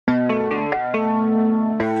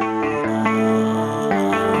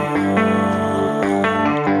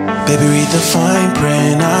Baby, read the fine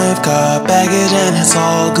print. I've got baggage and it's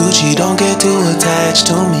all Gucci. Don't get too attached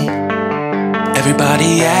to me.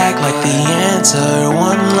 Everybody act like the answer.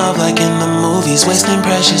 One love like in the movies. Wasting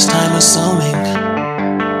precious time assuming.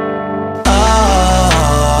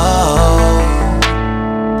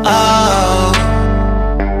 Oh,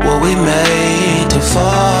 were we made to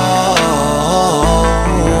fall?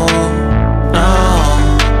 No,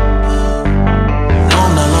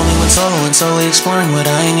 I'm not lonely when solo and solely exploring what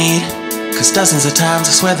I need. Cause dozens of times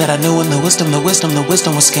I swear that I knew when the wisdom was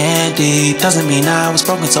scanty. Doesn't mean I was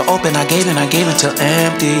broken, so open, I gave until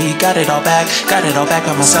empty. Got it all back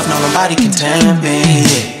by myself, now nobody can tempt me.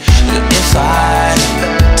 If I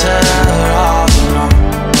turn off alone,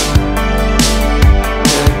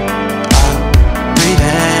 I'll breathe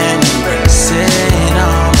in, embrace it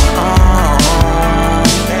on my own.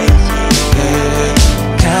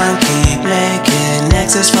 Can't keep making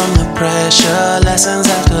exits from the pressure. Lessons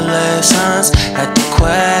after lessons, had to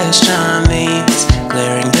question these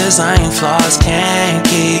glaring design flaws. Can't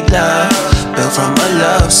keep love built from a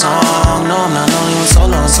love song. No, I'm not only when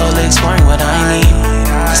solo and solely exploring what I need.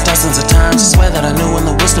 Cause dozens of times I swear that I knew when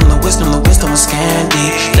the wisdom was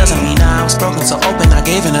scanty. Doesn't mean I was broken, so open, I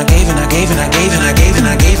gave and I gave and I gave and I gave and I gave and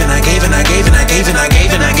I gave and I gave and I gave and I gave and I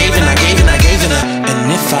gave and I gave and I gave and I gave and I.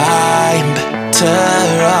 And if I'm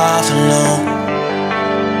better off alone,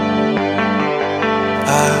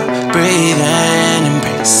 breathe in,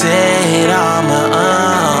 embrace it on my own.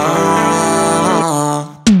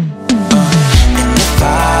 And if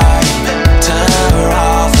I'm better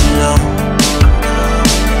off alone,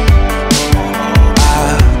 I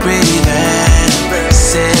breathe in,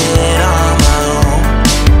 embrace it on my own,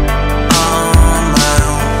 on my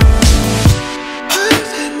own. I've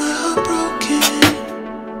had my heart broken,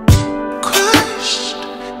 crushed,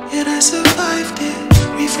 yet I survived it.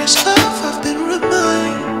 Refreshed love, I've been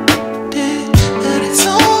reminded that it's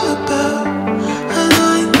all about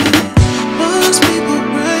alignment. Most people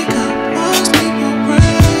break up, most people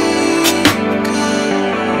break up.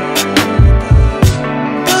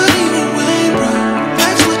 But even when broke,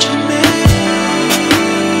 that's what you make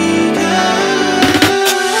up.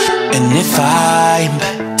 And if I'm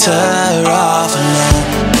better off alone,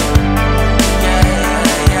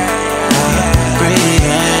 breathe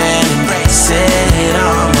in, embrace it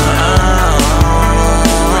on my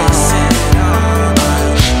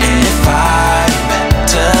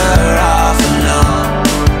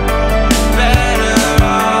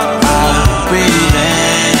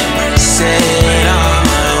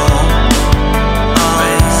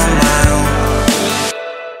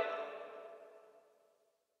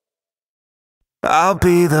I'll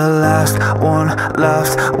be the last one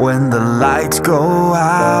left when the lights go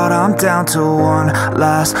out. I'm down to one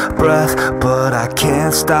last breath, but I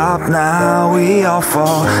can't stop now. We all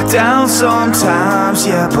fall down sometimes,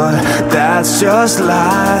 yeah, but that's just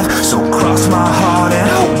life. So cross my heart and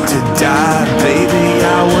hope to die. Baby,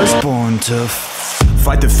 I was born to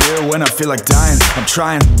fight the fear when I feel like dying. I'm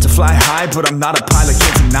trying to fly high, but I'm not a pilot,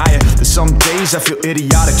 can't deny it. There's some days I feel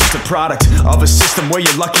idiotic, just a product of a system where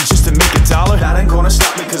you're lucky just to make a dollar. That ain't gonna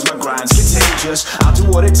stop me cause my grind's contagious. I'll do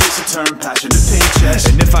what it takes to turn passion to paychecks.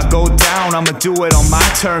 And if I go down, I'ma do it on my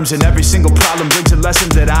terms. And every single problem brings a lesson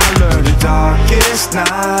that I learned. The darkest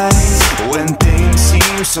nights, when things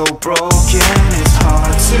seem so broken, it's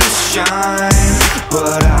hard to shine,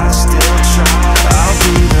 but I still try. I'll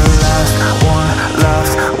be the last one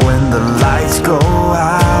left when the lights go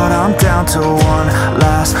out. I'm down to one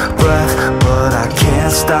last breath, but I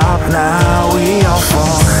can't stop now. We all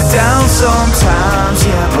fall down sometimes,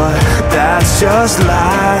 yeah, but that's just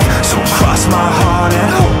life. So cross my heart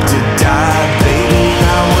and hope to die. Baby,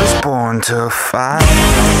 I was born to fight.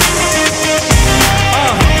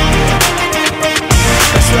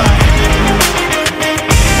 That's right.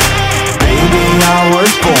 Baby, I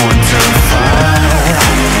was born to fight.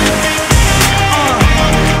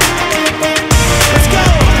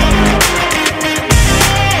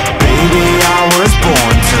 Was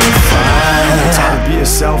born to fight. It's hard to be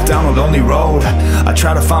yourself down a lonely road. I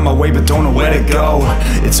try to find my way but don't know where to go.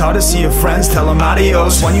 It's hard to see your friends, tell them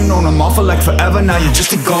adios. When you known them all for like forever, now you're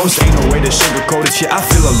just a ghost. Ain't no way to sugarcoat it, yeah, I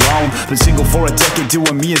feel alone. Been single for a decade,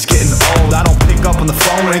 doing me is getting old. I don't pick up on the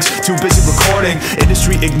phone rings, too busy recording.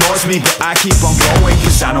 Industry ignores me, but I keep on going.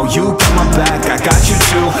 Cause I know you got my back, I got you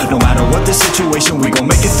too. No matter what the situation, we gon'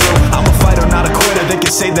 make it through. I'm a fighter, not a quitter. They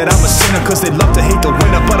can say that I'm a sinner cause they love to hate the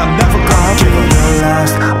winner, but I'm never gonna give up. The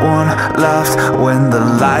last one left when the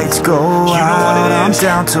lights go out. I'm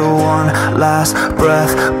down to one last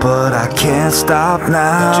breath, but I can't stop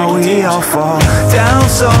now. We all fall down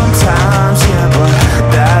sometimes, yeah, but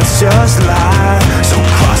that's just life. So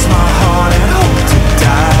cross my on and hope to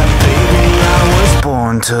die. Baby, I was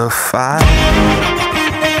born to fight.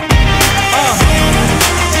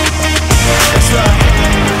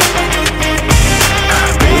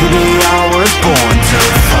 Baby, I was born to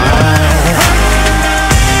fight.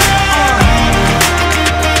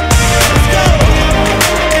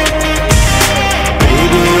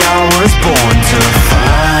 Baby, I was born to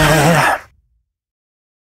fight.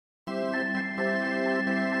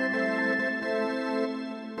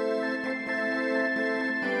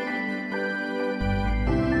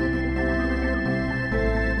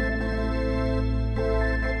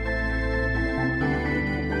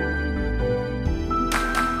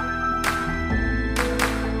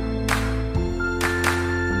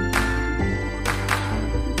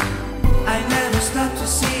 I never stop to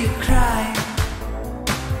see you cry.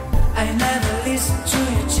 I never listen to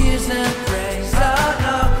your tears and praise. Oh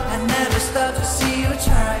no, I never stop to see you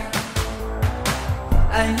try.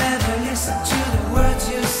 I never listen to the words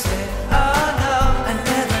you say.